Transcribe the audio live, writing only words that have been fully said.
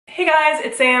Hey guys,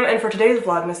 it's Sam, and for today's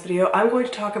Vlogmas video, I'm going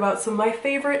to talk about some of my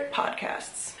favorite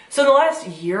podcasts. So in the last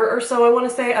year or so, I want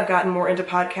to say, I've gotten more into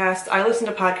podcasts. I listen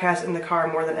to podcasts in the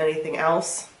car more than anything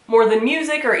else. More than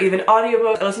music or even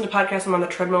audiobooks. I listen to podcasts when I'm on the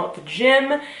treadmill at the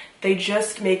gym. They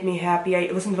just make me happy. I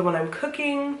listen to them when I'm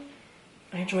cooking.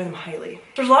 I enjoy them highly.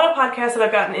 There's a lot of podcasts that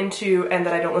I've gotten into and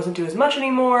that I don't listen to as much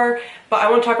anymore, but I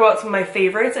want to talk about some of my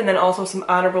favorites and then also some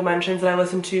honorable mentions that I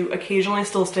listen to occasionally,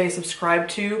 still stay subscribed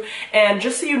to. And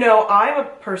just so you know, I'm a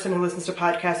person who listens to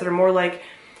podcasts that are more like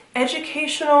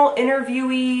educational,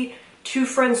 interviewee, two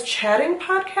friends chatting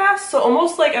podcasts. So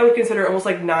almost like, I would consider almost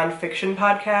like nonfiction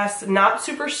podcasts, not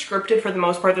super scripted for the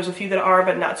most part. There's a few that are,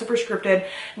 but not super scripted,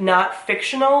 not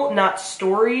fictional, not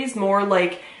stories, more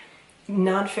like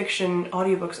nonfiction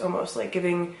audiobooks, almost like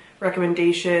giving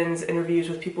recommendations, interviews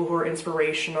with people who are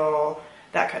inspirational,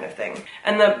 that kind of thing.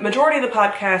 And the majority of the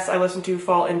podcasts I listen to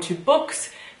fall into books,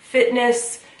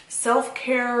 fitness,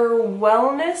 self-care,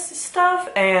 wellness stuff,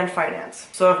 and finance.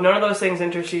 So if none of those things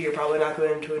interest you, you're probably not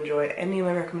going to enjoy any of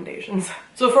my recommendations.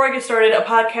 So before I get started, a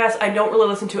podcast I don't really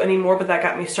listen to anymore, but that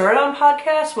got me started on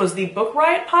podcasts, was the Book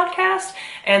Riot podcast.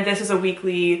 And this is a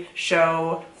weekly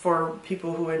show for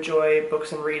people who enjoy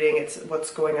books and reading. It's what's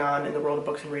going on in the world of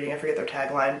books and reading. I forget their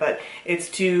tagline, but it's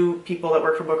two people that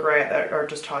work for Book Riot that are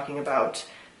just talking about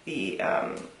the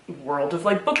world of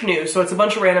like book news. So it's a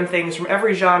bunch of random things from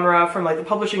every genre, from like the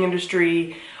publishing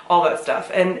industry, all that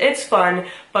stuff. And it's fun,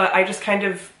 but I just kind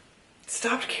of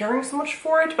stopped caring so much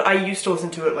for it. But I used to listen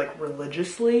to it like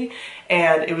religiously,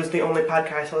 and it was the only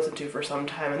podcast I listened to for some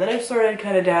time. And then I started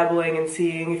kind of dabbling and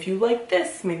seeing if you like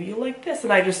this, maybe you like this.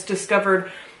 And I just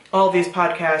discovered all these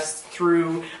podcasts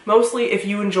through, mostly if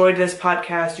you enjoyed this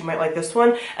podcast, you might like this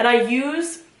one. And I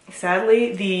use,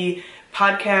 sadly, the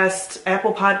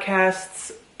Apple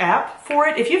Podcasts app for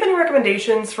it. If you have any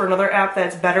recommendations for another app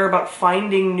that's better about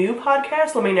finding new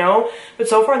podcasts, let me know. But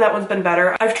so far that one's been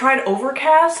better. I've tried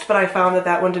Overcast, but I found that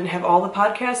that one didn't have all the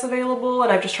podcasts available,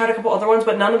 and I've just tried a couple other ones,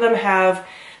 but none of them have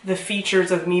the features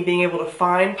of me being able to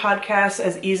find podcasts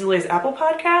as easily as Apple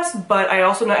Podcasts. But I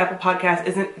also know Apple Podcasts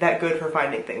isn't that good for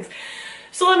finding things.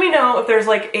 So let me know if there's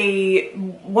like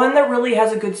one that really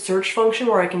has a good search function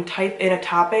where I can type in a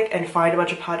topic and find a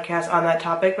bunch of podcasts on that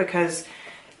topic, because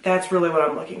that's really what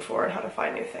I'm looking for and how to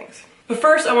find new things. But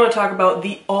first I want to talk about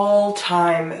the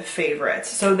all-time favorites.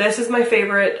 So this is my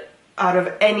favorite out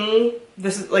of any,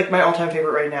 this is like my all-time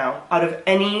favorite right now, out of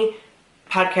any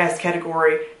podcast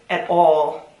category at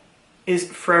all, is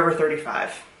Forever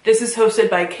 35. This is hosted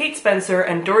by Kate Spencer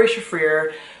and Dory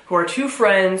Jeffree, who are two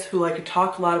friends who like to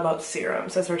talk a lot about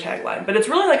serums. That's their tagline. But it's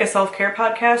really like a self-care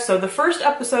podcast. So the first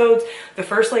episodes, the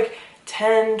first like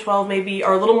 10, 12 maybe,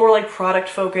 are a little more like product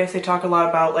focused. They talk a lot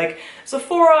about like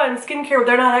Sephora and skincare.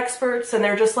 They're not experts, and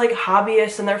they're just like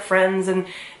hobbyists and their friends, and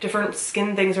different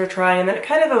skin things they're trying. And then it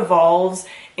kind of evolves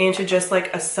into just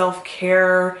like a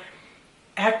self-care,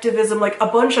 activism, like a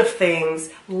bunch of things,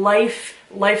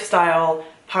 lifestyle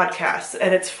podcasts.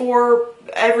 And it's for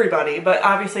everybody, but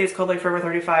obviously it's called like Forever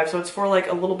 35, so it's for like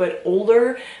a little bit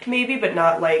older maybe, but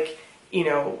not like, you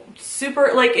know,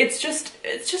 super, like it's just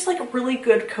like really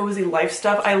good cozy life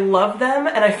stuff. I love them,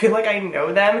 and I feel like I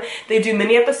know them. They do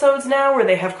mini episodes now where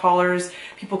they have callers,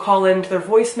 people call into their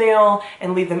voicemail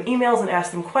and leave them emails and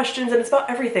ask them questions, and it's about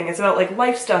everything. It's about like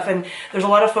life stuff, and there's a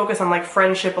lot of focus on like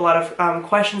friendship. A lot of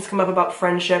questions come up about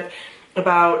friendship.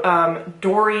 About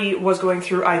Dory was going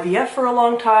through IVF for a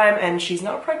long time, and she's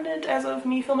not pregnant as of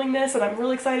me filming this, and I'm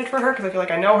really excited for her because I feel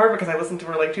like I know her because I listen to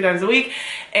her like 2 times a week.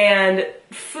 And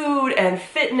food and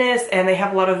fitness, and they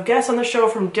have a lot of guests on the show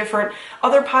from different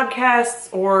other podcasts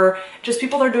or just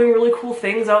people that are doing really cool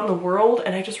things out in the world,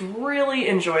 and I just really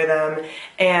enjoy them.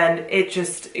 And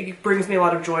it brings me a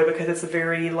lot of joy because it's a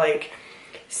very like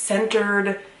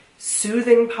centered,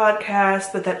 soothing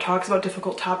podcast, but that talks about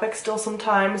difficult topics still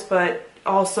sometimes, but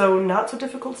also not so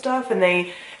difficult stuff. And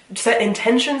they set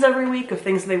intentions every week of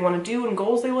things they want to do and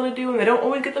goals they want to do, and they don't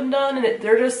always get them done, and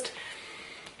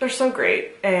they're so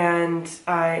great, and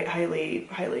I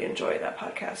highly enjoy that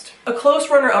podcast. A close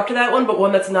runner up to that one, but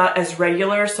one that's not as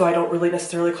regular, so I don't really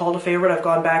necessarily call it a favorite. I've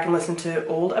gone back and listened to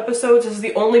old episodes. This is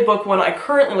the only book one I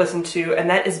currently listen to, and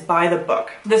that is By the Book.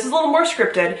 This is a little more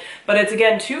scripted, but it's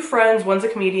again two friends. One's a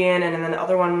comedian, and then the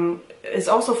other one is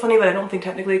also funny, but I don't think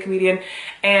technically a comedian.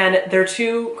 And they're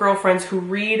two girlfriends who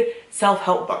read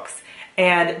self-help books,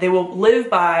 and they will live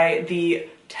by the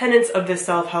tenets of this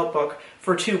self-help book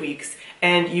for 2 weeks.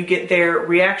 And you get their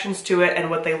reactions to it and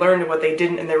what they learned and what they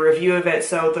didn't and their review of it.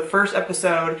 So the first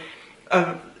episode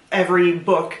of every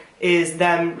book is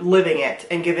them living it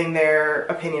and giving their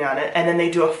opinion on it. And then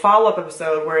they do a follow-up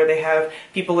episode where they have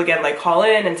people again like call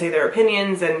in and say their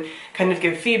opinions and kind of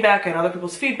give feedback and other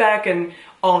people's feedback and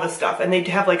all this stuff. And they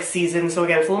have like seasons, so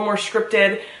again it's a little more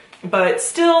scripted but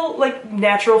still like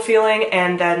natural feeling.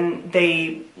 And then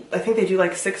I think they do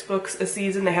like 6 books a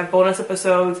season. They have bonus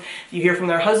episodes. You hear from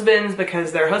their husbands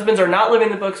because their husbands are not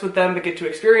living the books with them but get to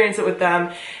experience it with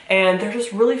them, and they're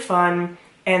just really fun.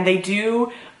 And they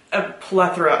do a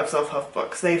plethora of self-help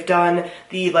books. They've done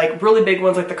the like really big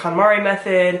ones like the KonMari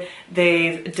method.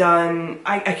 They've done,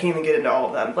 I can't even get into all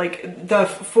of them, like the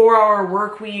 4-hour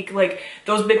work week, like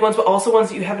those big ones, but also ones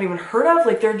that you haven't even heard of.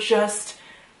 Like they're just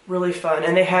really fun,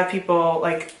 and they have people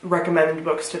like recommend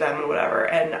books to them and whatever.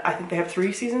 And I think they have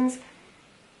 3 seasons,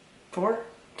 4,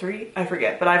 3, I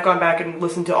forget, but I've gone back and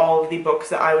listened to all of the books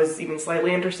that I was even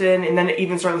slightly interested in, and then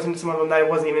even started listening to some of them that I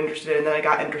wasn't even interested in, and then I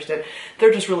got interested.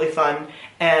 They're just really fun,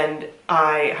 and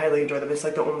I highly enjoy them. It's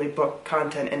like the only book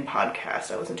content and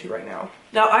podcast I listen to right now.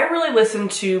 Now, I really listen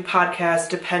to podcasts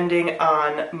depending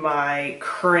on my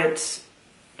current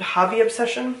hobby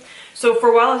obsession. So for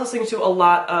a while I was listening to a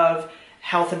lot of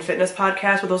health and fitness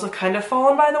podcasts, but those have kind of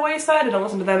fallen by the wayside. I don't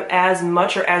listen to them as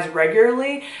much or as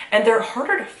regularly, and they're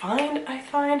harder to find, I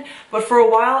find. But for a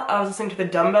while I was listening to the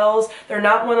Dumbbells. They're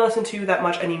not one I listen to that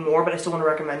much anymore, but I still want to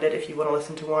recommend it if you want to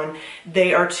listen to one.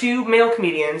 They are 2 male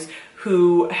comedians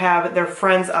who have their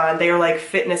friends on. They are like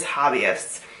fitness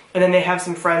hobbyists. And then they have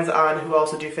some friends on who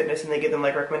also do fitness, and they give them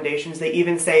like recommendations. They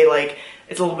even say like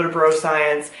it's a little bit of bro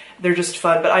science. They're just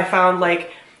fun. But I found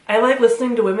like I like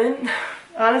listening to women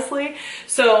honestly.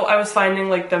 So I was finding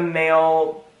like the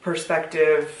male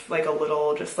perspective like a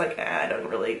little just like I don't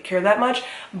really care that much.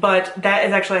 But that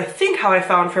is actually I think how I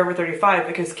found Forever 35,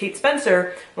 because Kate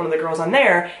Spencer, one of the girls on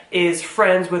there, is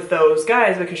friends with those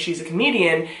guys because she's a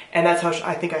comedian, and that's how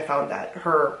I think I found that,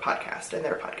 her podcast and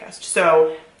their podcast.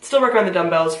 So still recommend the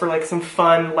Dumbbells for like some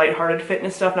fun, lighthearted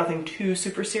fitness stuff, nothing too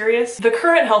super serious. The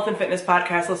current health and fitness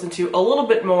podcast I listen to a little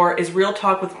bit more is Real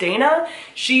Talk with Dana.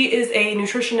 She is a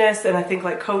nutritionist and I think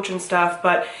like coach and stuff,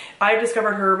 but I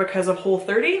discovered her because of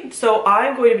Whole30. So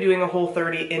I'm going to be doing a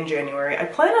Whole30 in January. I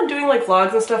plan on doing like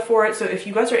vlogs and stuff for it, so if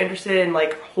you guys are interested in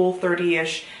like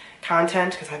Whole30-ish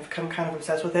content, because I've become kind of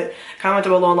obsessed with it, comment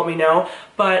down below and let me know.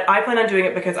 But I plan on doing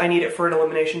it because I need it for an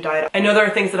elimination diet. I know there are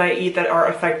things that I eat that are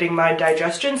affecting my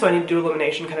digestion, so I need to do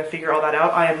elimination, kind of figure all that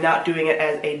out. I am not doing it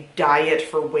as a diet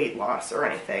for weight loss or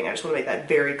anything. I just want to make that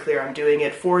very clear. I'm doing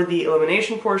it for the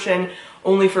elimination portion,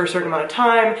 only for a certain amount of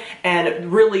time.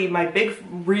 And really my big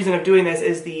reason of doing this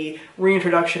is the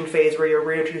reintroduction phase, where you're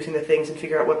reintroducing the things and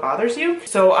figure out what bothers you.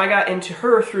 So I got into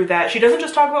her through that. She doesn't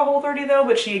just talk about Whole30 though,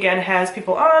 but she again has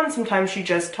people on. Sometimes she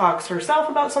just talks herself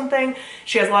about something.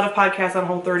 She has a lot of podcasts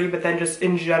on Whole30, but then just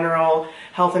in general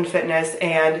health and fitness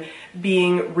and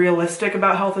being realistic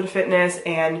about health and fitness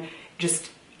and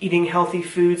just eating healthy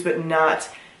foods, but not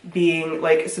being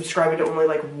like subscribing to only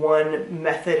like one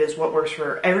method is what works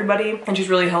for everybody. And she's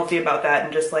really healthy about that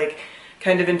and just like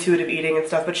kind of intuitive eating and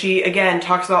stuff. But she again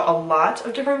talks about a lot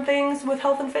of different things with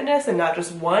health and fitness and not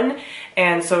just one.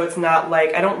 And so it's not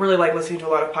like, I don't really like listening to a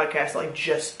lot of podcasts that like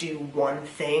just do one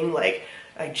thing, like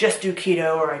I just do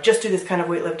keto or I just do this kind of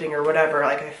weightlifting or whatever.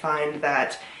 Like I find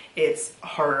that it's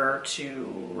harder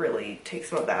to really take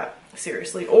some of that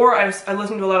seriously. Or I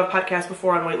listened to a lot of podcasts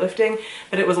before on weightlifting,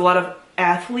 but it was a lot of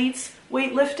athletes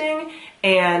weightlifting,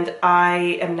 and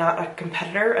I am not a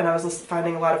competitor, and I was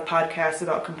finding a lot of podcasts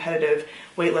about competitive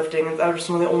weightlifting, and that was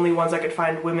some of the only ones I could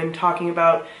find women talking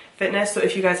about fitness. So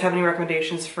if you guys have any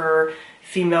recommendations for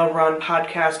female-run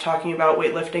podcasts talking about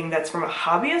weightlifting that's from a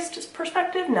hobbyist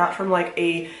perspective, not from like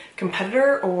a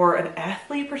competitor or an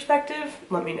athlete perspective,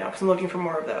 let me know, because I'm looking for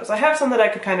more of those. I have some that I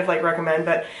could kind of like recommend,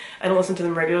 but I don't listen to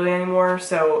them regularly anymore.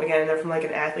 So again, they're from like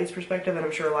an athlete's perspective, and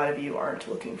I'm sure a lot of you aren't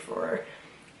looking for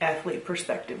athlete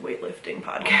perspective weightlifting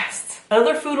podcasts.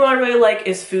 Another food one I really like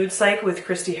is Food Psych with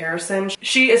Christy Harrison.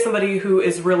 She is somebody who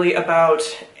is really about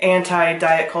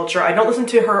anti-diet culture. I don't listen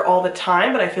to her all the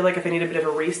time, but I feel like if I need a bit of a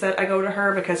reset, I go to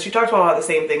her, because she talks about a lot of the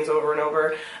same things over and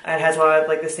over and has a lot of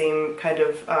like the same kind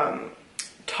of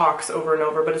talks over and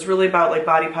over, but it's really about like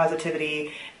body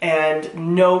positivity and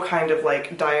no kind of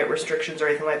like diet restrictions or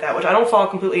anything like that, which I don't fall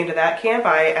completely into that camp.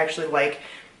 I actually like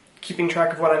keeping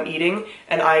track of what I'm eating,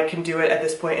 and I can do it at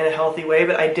this point in a healthy way.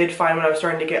 But I did find when I was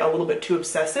starting to get a little bit too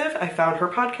obsessive, I found her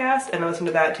podcast and I listened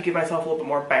to that to give myself a little bit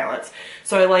more balance.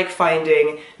 So I like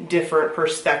finding different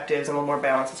perspectives and a little more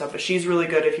balance and stuff, but she's really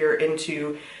good if you're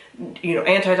into, you know,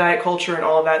 anti-diet culture and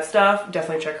all of that stuff.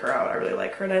 Definitely check her out. I really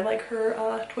like her, and I like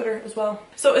her Twitter as well.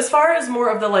 So as far as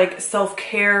more of the like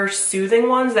self-care soothing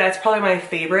ones, that's probably my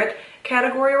favorite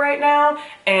category right now,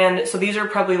 and so these are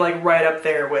probably like right up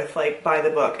there with like Buy the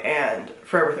Book and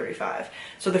Forever 35.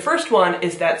 So the first one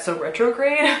is That's So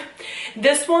Retrograde.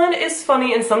 This one is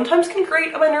funny and sometimes can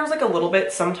grate on my nerves like a little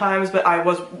bit sometimes, but I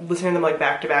was listening to them like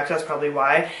back to back, so that's probably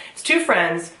why. It's two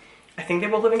friends. I think they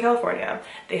both live in California.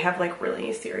 They have like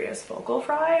really serious vocal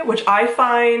fry, which I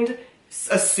find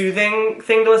a soothing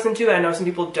thing to listen to. I know some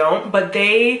people don't, but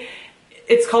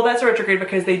it's called That's So Retrograde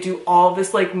because they do all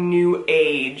this like new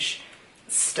age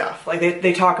stuff. Like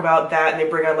they talk about that and they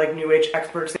bring on like new age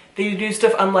experts. They do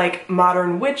stuff on like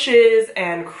modern witches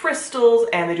and crystals,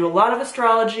 and they do a lot of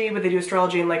astrology, but they do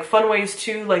astrology in like fun ways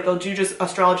too. Like they'll do just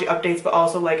astrology updates, but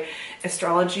also like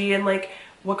astrology and like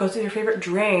what goes with your favorite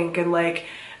drink, and like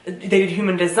they did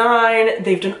human design.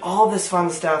 They've done all this fun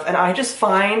stuff, and I just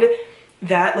find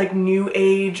that like new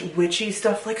age witchy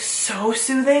stuff like so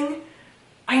soothing.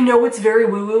 I know it's very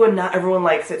woo-woo and not everyone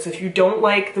likes it, so if you don't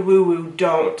like the woo-woo,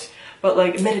 don't. But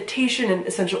like meditation and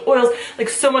essential oils, like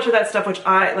so much of that stuff, which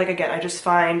I, like again, I just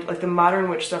find, like the modern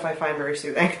witch stuff I find very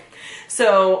soothing.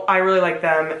 So I really like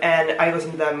them, and I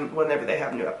listen to them whenever they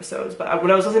have new episodes. But when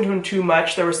I was listening to them too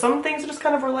much, there were some things that just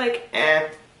kind of were like, eh.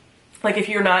 Like if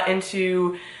you're not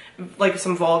into like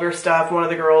some vulgar stuff, one of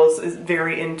the girls is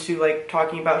very into like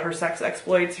talking about her sex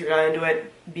exploits. If you're not into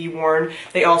it, be warned.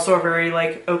 They also are very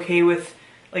like okay with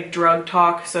like drug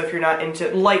talk, so if you're not into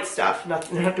light stuff,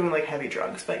 they're not doing like heavy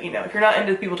drugs, but you know, if you're not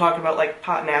into people talking about like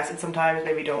pot and acid sometimes,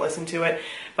 maybe don't listen to it.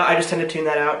 But I just tend to tune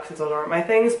that out because those aren't my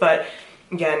things. But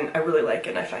again, I really like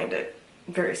it and I find it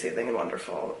very soothing and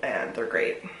wonderful, and they're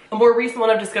great. A more recent one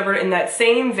I've discovered in that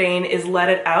same vein is Let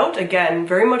It Out. Again,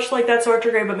 very much like That's So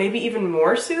Retrograde, but maybe even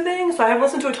more soothing. So I haven't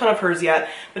listened to a ton of hers yet,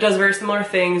 but does very similar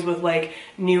things with like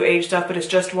new age stuff, but it's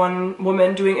just one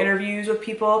woman doing interviews with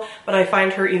people. But I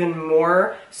find her even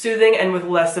more soothing and with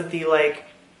less of the like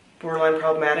borderline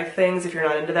problematic things if you're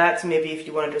not into that. So maybe if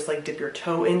you want to just like dip your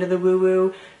toe into the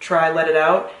woo-woo, try Let It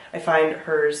Out. I find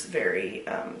hers very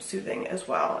soothing as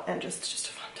well, and just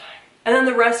a fun time. And then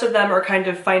the rest of them are kind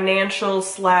of financial /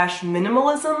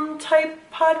 minimalism type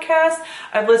podcasts.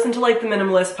 I've listened to like the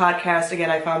Minimalist podcast. Again,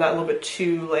 I found that a little bit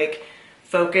too like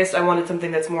focused. I wanted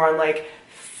something that's more on like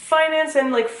finance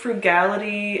and like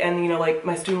frugality, and you know, like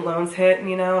my student loans hit,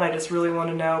 you know, and I just really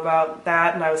wanted to know about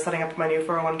that. And I was setting up my new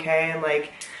 401k, and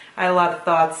like I had a lot of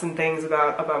thoughts and things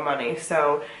about money.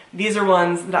 So these are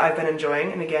ones that I've been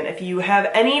enjoying. And again, if you have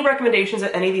any recommendations in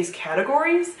any of these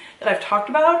categories that I've talked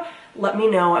about, let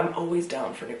me know. I'm always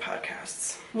down for new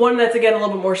podcasts. One that's again a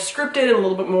little bit more scripted and a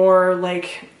little bit more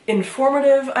like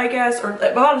informative, I guess, or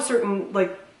about a certain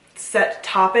like set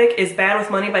topic is Bad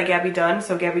with Money by Gabby Dunn.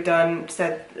 So Gabby Dunn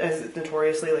said, as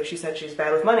notoriously, like she said, she's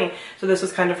bad with money. So this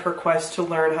was kind of her quest to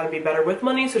learn how to be better with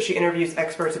money. So she interviews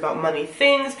experts about money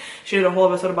things. She did a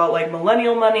whole episode about like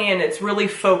millennial money, and it's really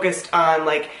focused on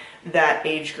like that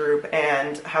age group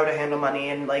and how to handle money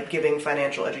and like giving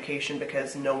financial education,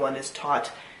 because no one is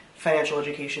taught financial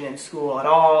education in school at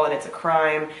all, and it's a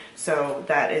crime. So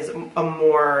that is a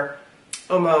more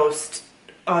almost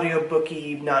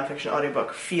audiobooky, nonfiction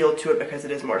audiobook feel to it because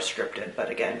it is more scripted, but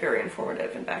again, very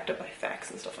informative and backed up by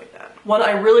facts and stuff like that. One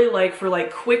I really like for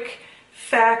like quick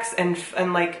facts and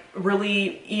like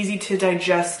really easy to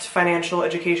digest financial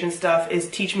education stuff is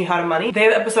Teach Me How to Money. They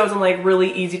have episodes on like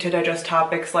really easy to digest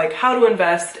topics like how to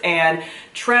invest and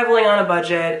traveling on a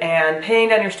budget and paying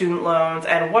down your student loans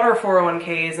and what are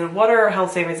 401ks and what are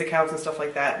health savings accounts and stuff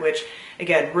like that, which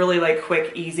again, really like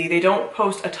quick, easy. They don't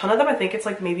post a ton of them. I think it's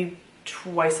like maybe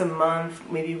twice a month,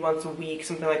 maybe once a week,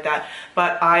 something like that.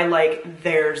 But I like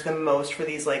theirs the most for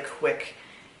these like quick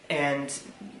and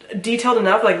detailed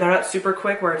enough. Like they're not super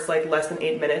quick where it's like less than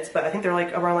 8 minutes, but I think they're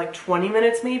like around like 20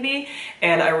 minutes maybe.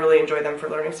 And I really enjoy them for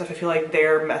learning stuff. I feel like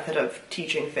their method of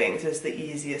teaching things is the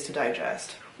easiest to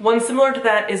digest. One similar to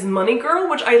that is Money Girl,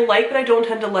 which I like, but I don't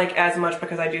tend to like as much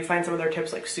because I do find some of their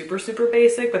tips like super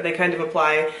basic, but they kind of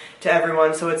apply to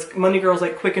everyone. So it's Money Girl's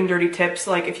like quick and dirty tips.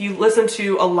 Like if you listen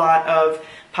to a lot of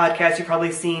podcasts, you've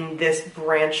probably seen this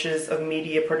branches of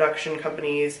media production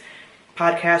companies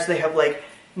podcasts. They have like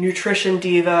Nutrition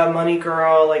Diva, Money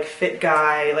Girl, like Fit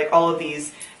Guy, like all of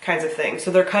these kinds of things.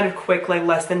 So they're kind of quick, like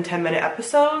less than 10-minute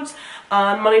episodes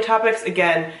on money topics.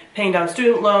 Again, paying down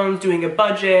student loans, doing a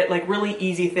budget, like really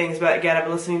easy things. But again, I've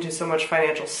been listening to so much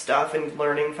financial stuff and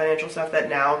learning financial stuff that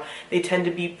now they tend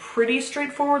to be pretty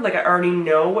straightforward. Like I already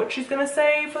know what she's gonna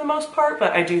say for the most part,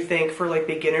 but I do think for like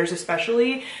beginners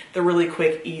especially, they're really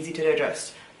quick, easy to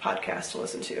digest podcast to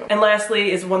listen to. And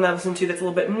lastly is one that I listen to that's a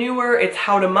little bit newer. It's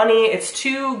How to Money. It's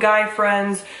two guy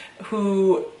friends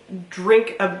who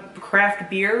drink a craft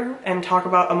beer and talk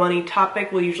about a money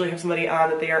topic. We'll usually have somebody on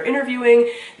that they are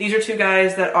interviewing. These are two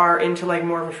guys that are into like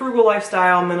more of a frugal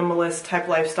lifestyle, minimalist type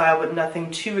lifestyle, but nothing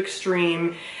too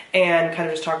extreme, and kind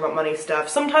of just talk about money stuff.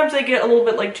 Sometimes they get a little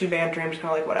bit like too bantery, I'm just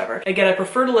kind of like whatever. Again, I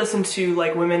prefer to listen to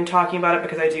like women talking about it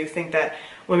because I do think that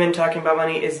women talking about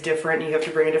money is different. You have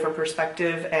to bring a different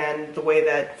perspective, and the way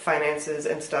that finances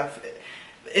and stuff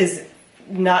is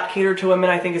not catered to women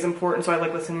I think is important, so I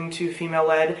like listening to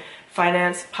female-led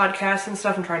finance podcasts and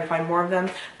stuff and trying to find more of them.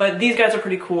 But these guys are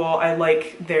pretty cool. I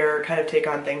like their kind of take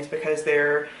on things because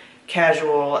they're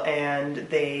casual and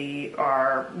they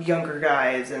are younger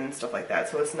guys and stuff like that,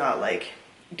 so it's not like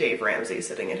Dave Ramsey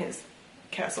sitting in his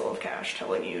castle of cash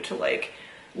telling you to like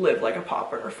live like a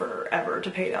pauper forever to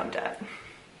pay down debt.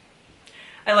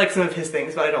 I like some of his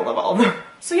things, but I don't love all of them.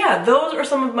 So yeah, those are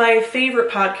some of my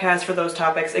favorite podcasts for those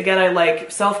topics. Again, I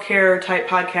like self-care type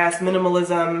podcasts,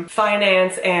 minimalism,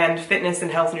 finance, and fitness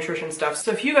and health nutrition stuff. So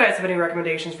if you guys have any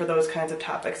recommendations for those kinds of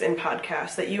topics in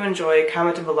podcasts that you enjoy,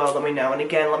 comment them below, let me know. And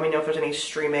again, let me know if there's any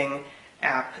streaming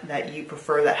app that you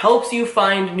prefer that helps you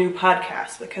find new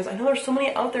podcasts, because I know there's so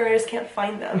many out there and I just can't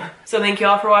find them. So thank you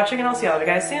all for watching, and I'll see all of you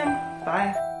guys soon.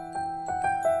 Bye.